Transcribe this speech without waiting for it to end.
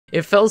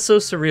It felt so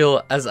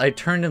surreal as I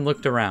turned and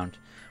looked around.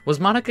 Was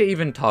Monika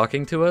even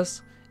talking to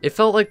us? It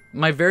felt like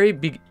my very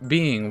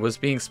being was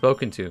being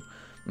spoken to.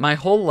 My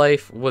whole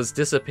life was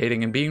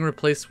dissipating and being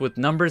replaced with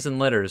numbers and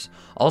letters,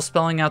 all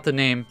spelling out the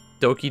name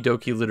Doki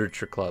Doki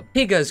Literature Club.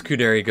 Hey guys,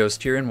 Kuderi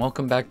Ghost here, and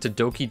welcome back to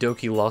Doki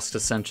Doki Lost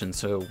Ascension.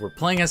 So we're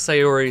playing as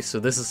Sayori, so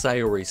this is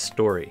Sayori's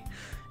story.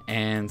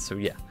 And so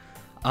yeah,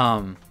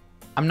 I'm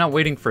not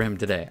waiting for him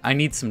today. I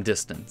need some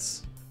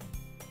distance.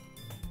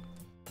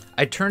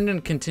 I turned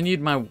and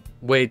continued my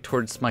way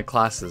towards my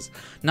classes.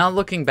 Not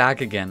looking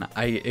back again,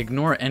 I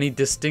ignore any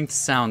distinct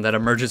sound that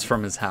emerges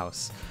from his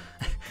house.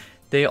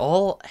 They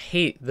all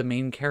hate the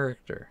main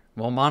character.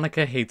 Well,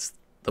 Monika hates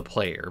the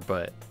player,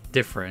 but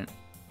different.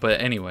 But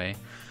anyway,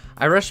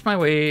 I rushed my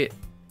way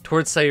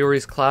towards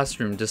Sayori's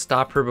classroom to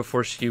stop her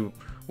before she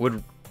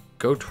would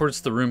go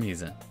towards the room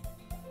he's in.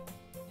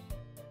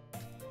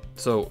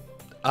 So,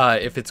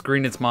 if it's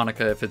green, it's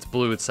Monika. If it's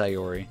blue, it's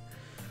Sayori.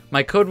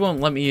 My code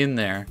won't let me in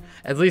there,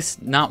 at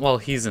least not while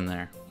he's in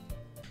there.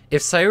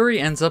 If Sayori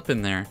ends up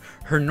in there,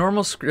 her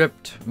normal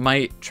script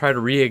might try to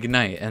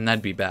reignite, and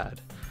that'd be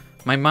bad.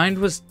 My mind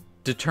was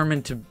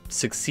determined to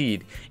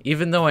succeed,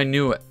 even though I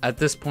knew at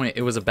this point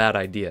it was a bad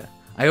idea.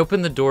 I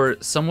opened the door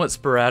somewhat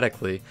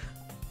sporadically,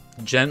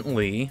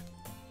 gently,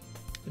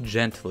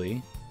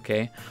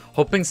 okay,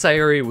 hoping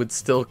Sayori would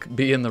still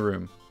be in the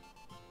room.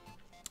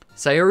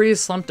 Sayori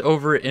is slumped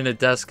over in a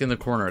desk in the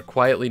corner,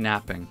 quietly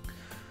napping.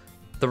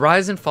 The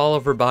rise and fall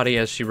of her body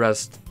as she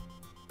rests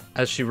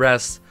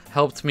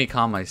helped me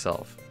calm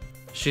myself.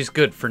 She's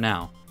good for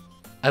now.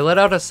 I let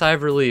out a sigh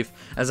of relief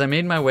as I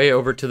made my way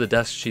over to the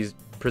desk she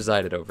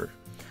presided over.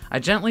 I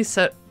gently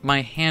set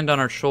my hand on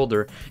her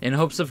shoulder in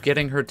hopes of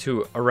getting her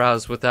to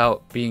arouse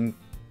without being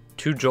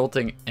too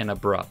jolting and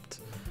abrupt.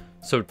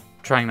 So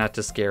trying not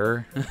to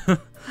scare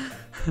her.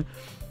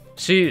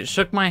 She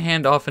shook my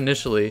hand off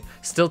initially,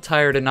 still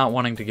tired and not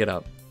wanting to get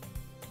up.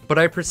 But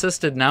I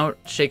persisted, now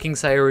shaking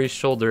Sayori's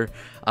shoulder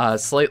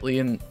slightly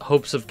in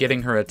hopes of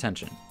getting her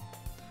attention.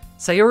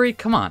 Sayori,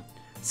 come on.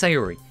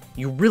 Sayori,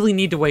 you really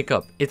need to wake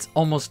up. It's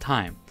almost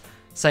time.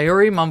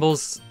 Sayori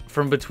mumbles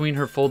from between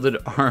her folded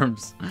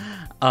arms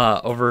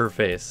over her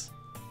face.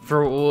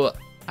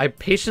 I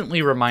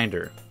patiently remind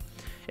her.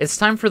 It's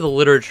time for the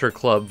Literature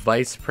Club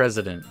Vice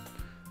President.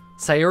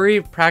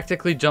 Sayori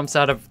practically jumps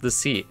out of the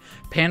seat,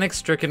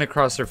 panic-stricken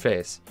across her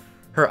face.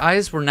 Her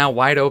eyes were now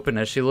wide open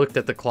as she looked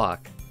at the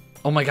clock.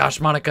 Oh my gosh,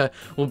 Monika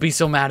will be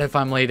so mad if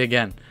I'm late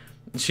again.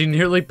 She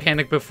nearly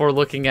panicked before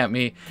looking at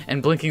me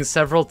and blinking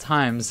several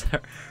times,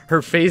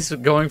 her face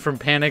going from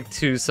panic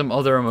to some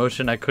other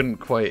emotion I couldn't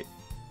quite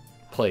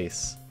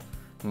place.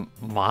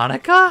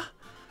 Monika?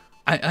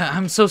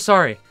 I'm so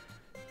sorry.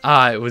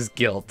 It was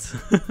guilt.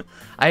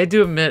 I had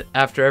to admit,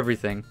 after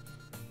everything,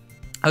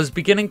 I was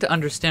beginning to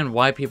understand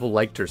why people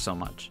liked her so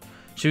much.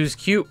 She was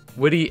cute,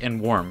 witty,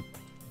 and warm.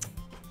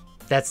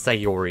 That's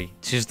Sayori.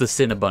 She's the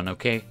Cinnabon,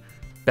 okay?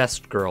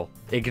 Best girl.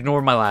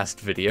 Ignore my last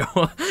video.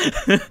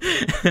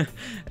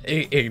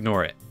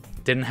 Ignore it.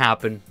 Didn't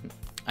happen.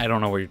 I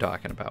don't know what you're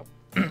talking about.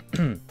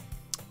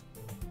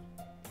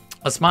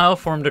 A smile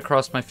formed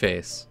across my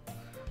face.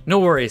 No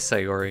worries,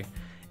 Sayori.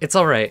 It's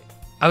alright.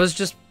 I was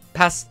just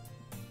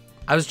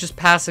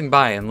passing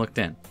by and looked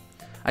in.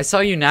 I saw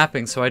you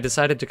napping, so I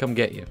decided to come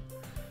get you.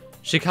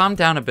 She calmed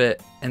down a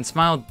bit and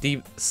smiled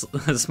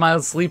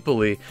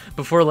sleepily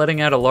before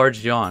letting out a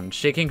large yawn,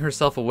 shaking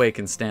herself awake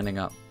and standing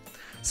up.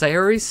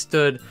 Sayori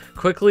stood,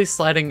 quickly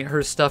sliding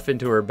her stuff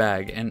into her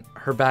bag and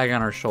her bag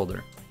on her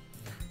shoulder.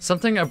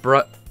 Something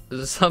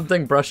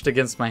brushed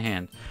against my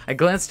hand. I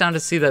glanced down to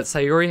see that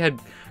Sayori had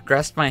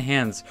grasped my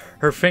hands,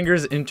 her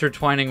fingers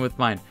intertwining with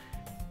mine.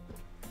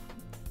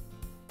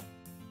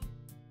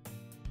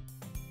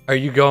 Are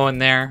you going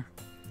there?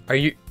 Are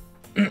you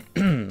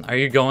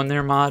going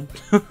there, Mod?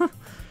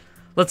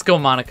 Let's go,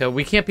 Monika.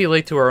 We can't be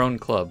late to our own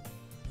club.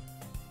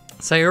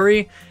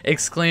 Sayori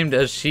exclaimed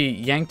as she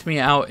yanked me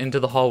out into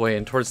the hallway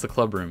and towards the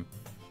club room.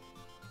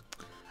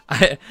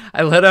 I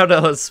let out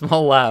a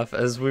small laugh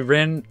as we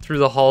ran through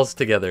the halls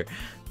together.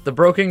 The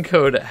broken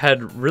code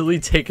had really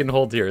taken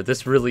hold here.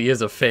 This really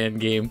is a fan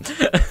game.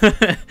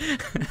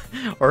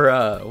 Or,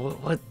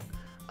 what?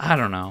 I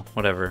don't know.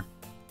 Whatever.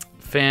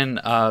 Fan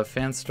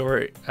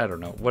story? I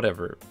don't know.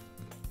 Whatever.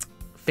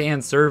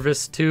 Fan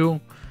service too?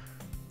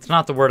 It's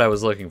not the word I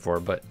was looking for,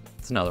 but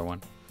it's another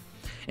one.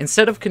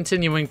 Instead of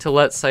continuing to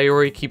let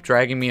Sayori keep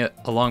dragging me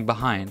along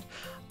behind,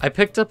 I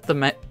picked up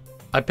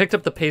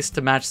the pace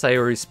to match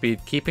Sayori's speed,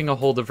 keeping a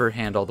hold of her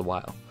hand all the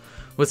while.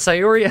 With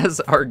Sayori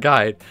as our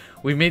guide,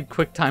 we made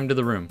quick time to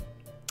the room.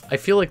 I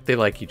feel like they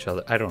like each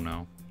other. I don't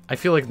know. I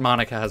feel like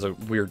Monika has a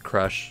weird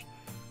crush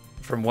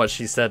from what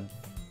she said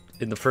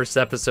in the first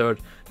episode.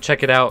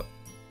 Check it out.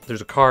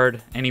 There's a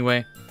card.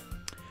 Anyway.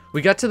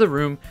 We got to the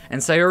room,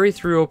 and Sayori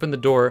threw open the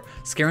door,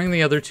 scaring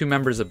the other two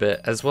members a bit,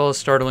 as well as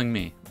startling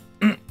me.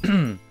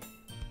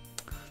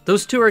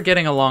 Those two are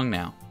getting along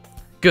now.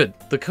 Good,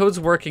 the code's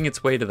working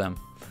its way to them.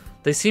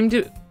 They seem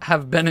to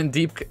have been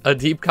in a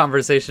deep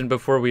conversation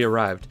before we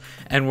arrived,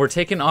 and were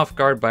taken off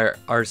guard by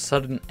our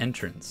sudden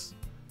entrance.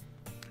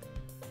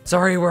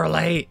 Sorry we're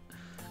late,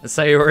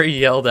 Sayori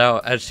yelled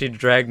out as she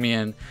dragged me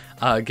in,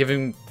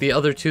 giving the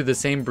other two the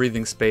same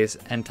breathing space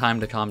and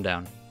time to calm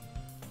down.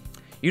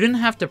 You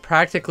didn't have to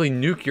practically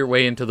nuke your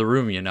way into the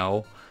room, you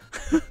know.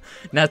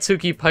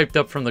 Natsuki piped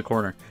up from the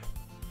corner.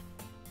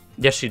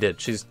 Yes, she did.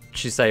 She's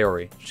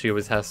Sayori. She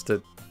always has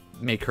to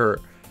make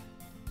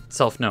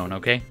herself known,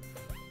 okay?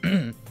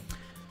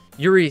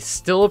 Yuri,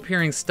 still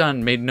appearing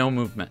stunned, made no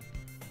movement.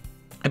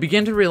 I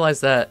began to realize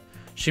that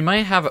she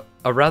might have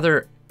a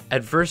rather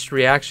adverse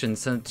reaction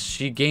since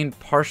she gained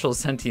partial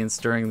sentience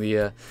during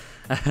the...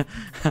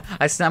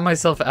 I snapped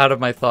myself out of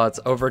my thoughts,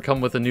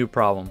 overcome with a new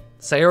problem.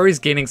 Sayori's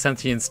gaining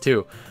sentience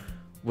too.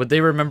 Would they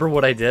remember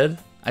what I did?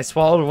 I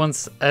swallowed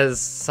once as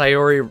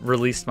Sayori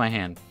released my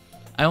hand.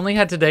 I only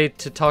had today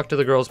to talk to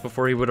the girls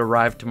before he would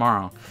arrive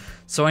tomorrow,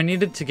 so I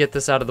needed to get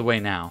this out of the way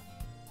now.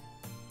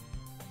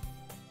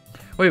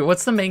 Wait,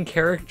 what's the main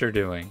character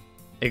doing?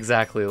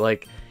 Exactly,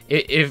 like,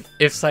 if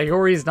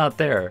Sayori's not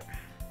there,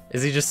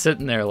 is he just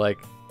sitting there like,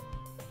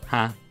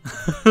 huh?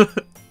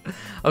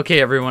 Okay,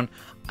 everyone,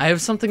 I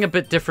have something a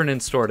bit different in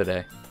store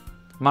today.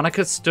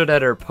 Monika stood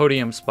at her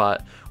podium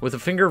spot with a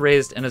finger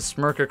raised and a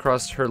smirk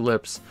across her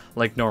lips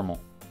like normal.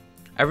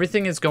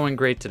 Everything is going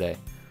great today.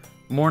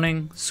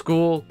 Morning,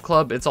 school,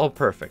 club, it's all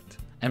perfect.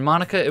 And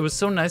Monika, it was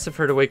so nice of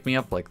her to wake me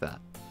up like that.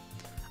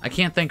 I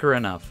can't thank her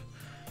enough.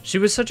 She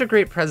was such a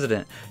great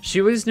president. She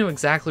always knew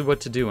exactly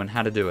what to do and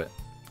how to do it.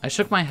 I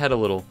shook my head a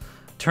little,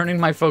 turning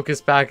my focus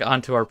back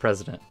onto our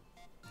president.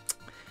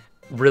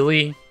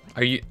 Really?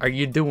 Are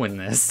you doing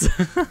this?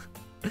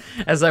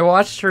 As I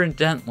watched her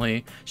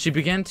intently, she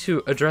began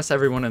to address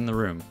everyone in the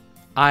room.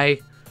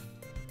 I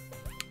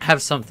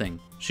have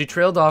something. She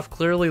trailed off,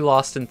 clearly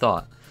lost in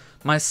thought.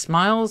 My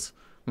smile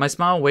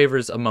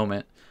wavers a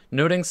moment,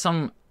 noting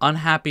some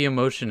unhappy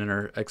emotion in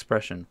her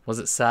expression. Was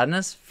it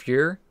sadness,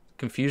 fear,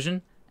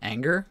 confusion,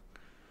 anger?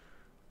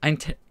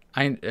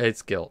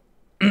 It's guilt.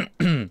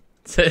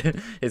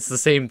 It's the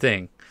same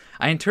thing.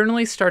 I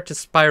internally start to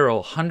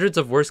spiral, hundreds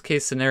of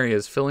worst-case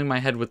scenarios filling my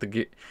head with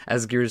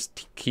as gears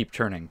keep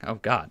turning. Oh,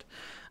 God.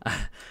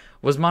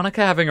 Was Monika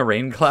having a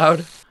rain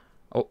cloud?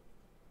 Oh.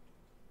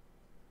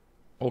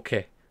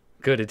 Okay.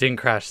 Good, it didn't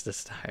crash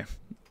this time.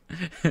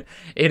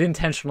 It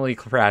intentionally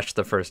crashed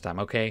the first time,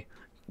 okay?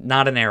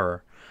 Not an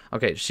error.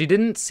 Okay, she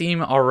didn't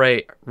seem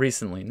alright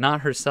recently,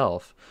 not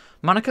herself.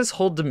 Monika's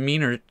whole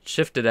demeanor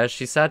shifted as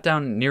she sat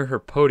down near her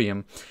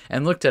podium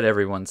and looked at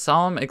everyone,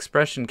 solemn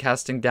expression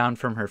casting down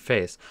from her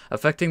face,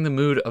 affecting the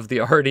mood of the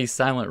already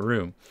silent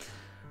room.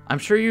 I'm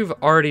sure you've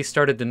already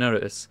started to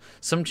notice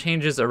some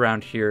changes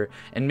around here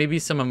and maybe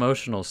some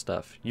emotional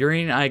stuff.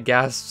 Yuri and I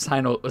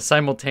gasped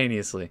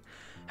simultaneously.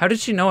 How did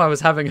she know I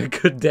was having a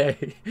good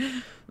day?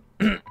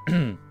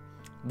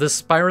 The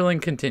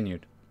spiraling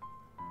continued.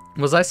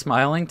 Was I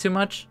smiling too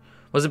much?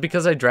 Was it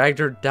because I dragged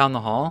her down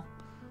the hall?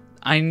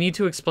 I need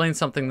to explain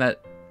something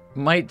that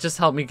might just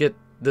help me get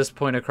this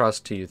point across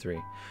to you three.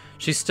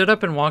 She stood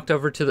up and walked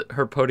over to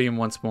her podium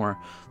once more,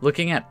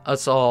 looking at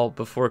us all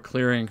before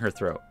clearing her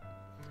throat.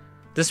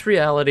 This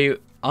reality,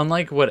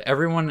 unlike what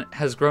everyone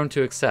has grown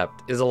to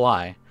accept, is a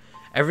lie.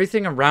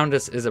 Everything around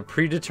us is a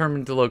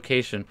predetermined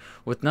location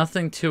with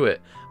nothing to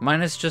it,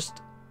 minus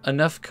just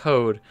enough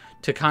code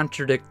to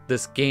contradict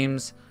this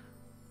game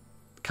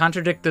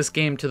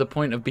to the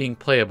point of being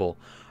playable.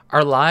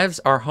 Our lives,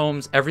 our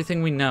homes,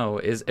 everything we know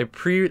is a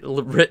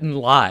pre-written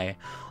lie,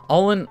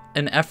 all in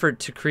an effort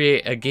to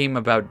create a game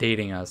about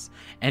dating us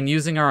and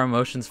using our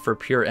emotions for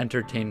pure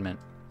entertainment.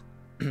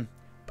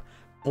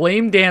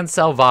 Blame Dan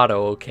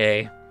Salvato,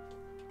 okay?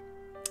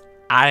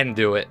 I didn't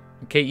do it.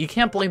 Okay, you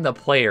can't blame the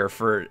player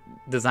for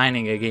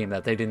designing a game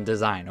that they didn't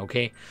design,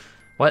 okay?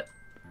 What?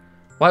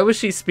 Why was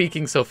she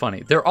speaking so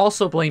funny? They're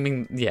also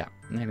blaming... Yeah,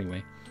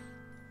 anyway.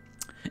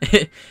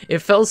 It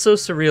felt so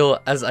surreal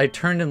as I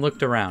turned and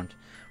looked around.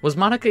 Was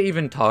Monika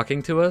even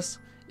talking to us?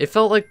 It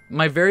felt like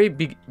my very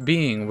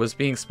being was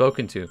being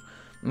spoken to.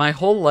 My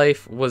whole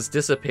life was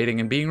dissipating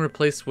and being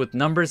replaced with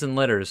numbers and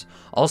letters,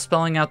 all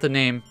spelling out the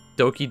name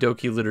Doki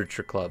Doki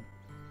Literature Club.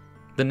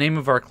 The name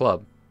of our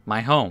club.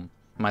 My home.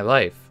 My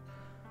life.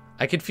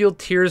 I could feel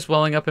tears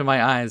welling up in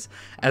my eyes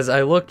as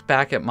I looked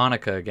back at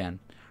Monika again,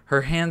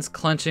 her hands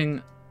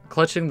clutching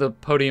the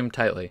podium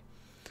tightly.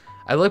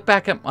 I looked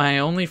back at my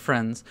only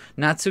friends.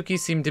 Natsuki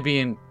seemed to be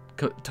in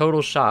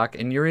total shock,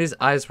 and Yuri's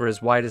eyes were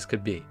as wide as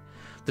could be.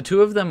 The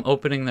two of them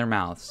opening their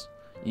mouths.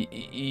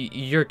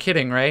 You're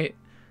kidding, right?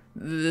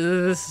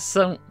 This is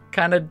some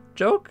kind of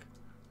joke?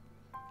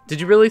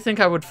 Did you really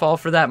think I would fall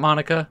for that,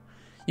 Monika?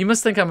 You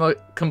must think I'm a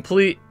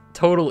complete,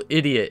 total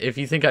idiot if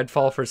you think I'd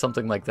fall for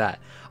something like that.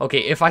 Okay,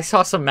 if I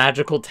saw some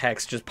magical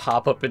text just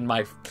pop up in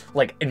my,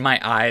 in my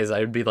eyes, I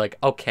would be like,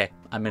 okay,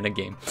 I'm in a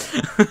game.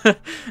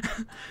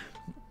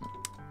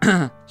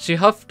 She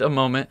huffed a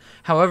moment,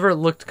 however,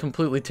 looked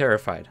completely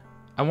terrified.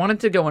 I wanted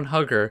to go and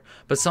hug her,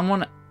 but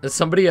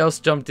somebody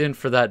else jumped in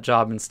for that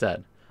job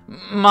instead.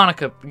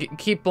 Monika,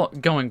 keep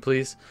going,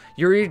 please.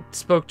 Yuri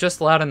spoke just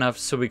loud enough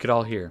so we could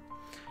all hear.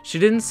 She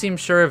didn't seem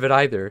sure of it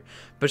either,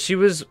 but she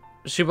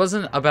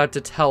wasn't about to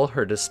tell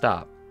her to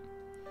stop.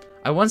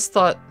 I once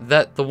thought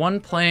that the one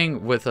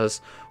playing with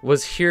us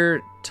was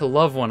here to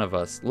love one of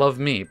us, love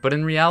me, but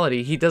in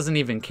reality, he doesn't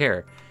even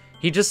care.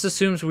 He just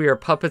assumes we are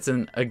puppets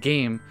in a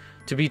game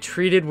to be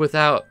treated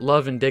without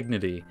love and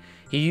dignity.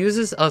 He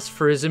uses us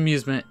for his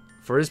amusement,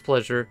 for his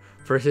pleasure,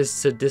 for his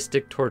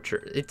sadistic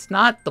torture. It's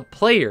not the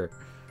player.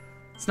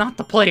 It's not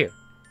the player.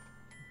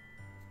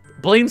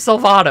 Blame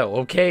Salvato,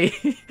 okay?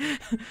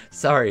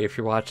 Sorry if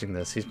you're watching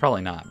this. He's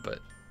probably not, but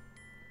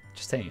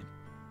just saying.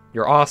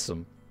 You're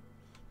awesome.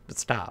 But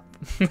stop.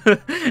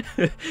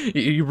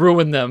 You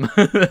ruined them.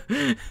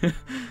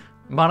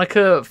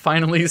 Monika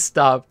finally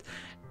stopped,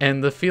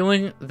 and the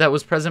feeling that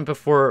was present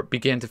before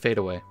began to fade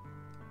away.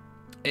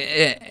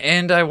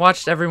 And I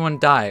watched everyone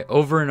die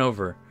over and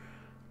over.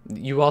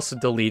 You also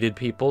deleted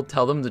people.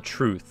 Tell them the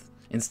truth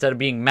instead of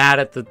being mad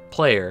at the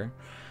player.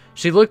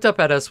 She looked up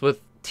at us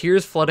with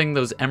tears flooding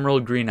those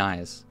emerald green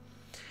eyes.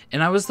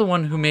 And I was the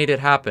one who made it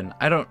happen.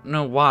 I don't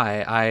know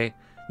why.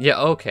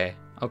 Yeah, okay.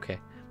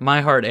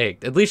 My heart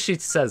ached. At least she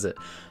says it.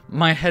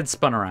 My head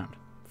spun around.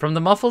 From the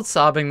muffled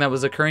sobbing that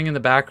was occurring in the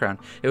background,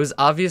 it was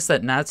obvious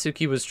that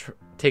Natsuki was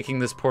taking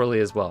this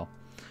poorly as well.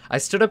 I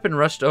stood up and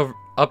rushed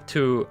up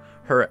to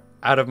her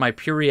out of my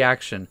pure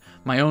reaction,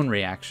 my own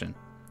reaction.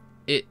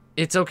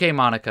 It's okay,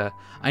 Monika.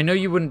 I know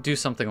you wouldn't do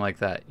something like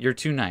that. You're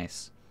too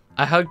nice.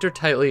 I hugged her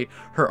tightly,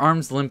 her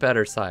arms limp at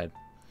her side.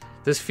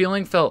 This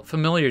feeling felt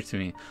familiar to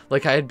me,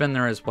 like I had been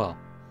there as well.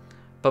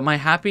 But my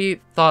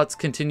happy thoughts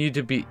continued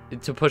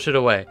to push it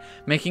away,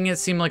 making it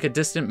seem like a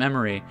distant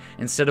memory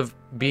instead of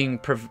being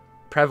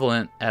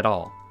prevalent at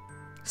all.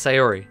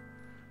 Sayori.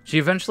 She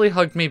eventually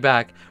hugged me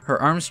back,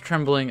 her arms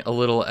trembling a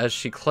little as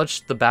she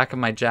clutched the back of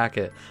my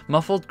jacket,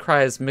 muffled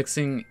cries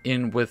mixing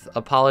in with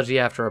apology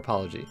after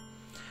apology.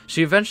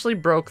 She eventually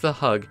broke the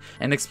hug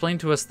and explained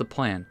to us the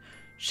plan.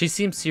 She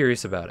seemed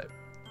serious about it.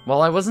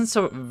 While I wasn't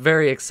so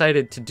very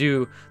excited to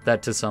do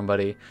that to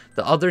somebody,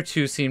 the other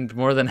two seemed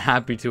more than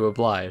happy to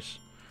oblige.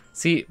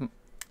 See,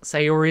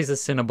 Sayori's a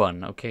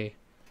Cinnabon, okay?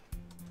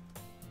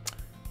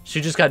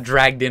 She just got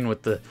dragged in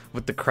with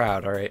the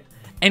crowd, alright?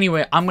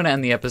 Anyway, I'm gonna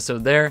end the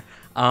episode there.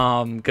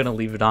 Gonna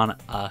leave it on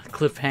a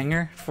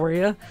cliffhanger for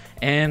you,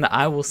 and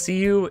I will see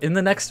you in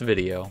the next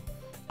video.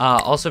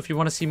 Also, if you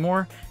want to see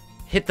more,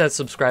 hit that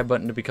subscribe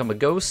button to become a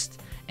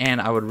ghost,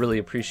 and I would really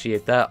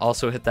appreciate that.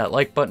 Also, hit that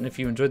like button if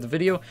you enjoyed the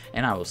video,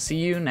 and I will see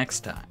you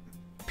next time.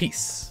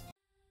 Peace.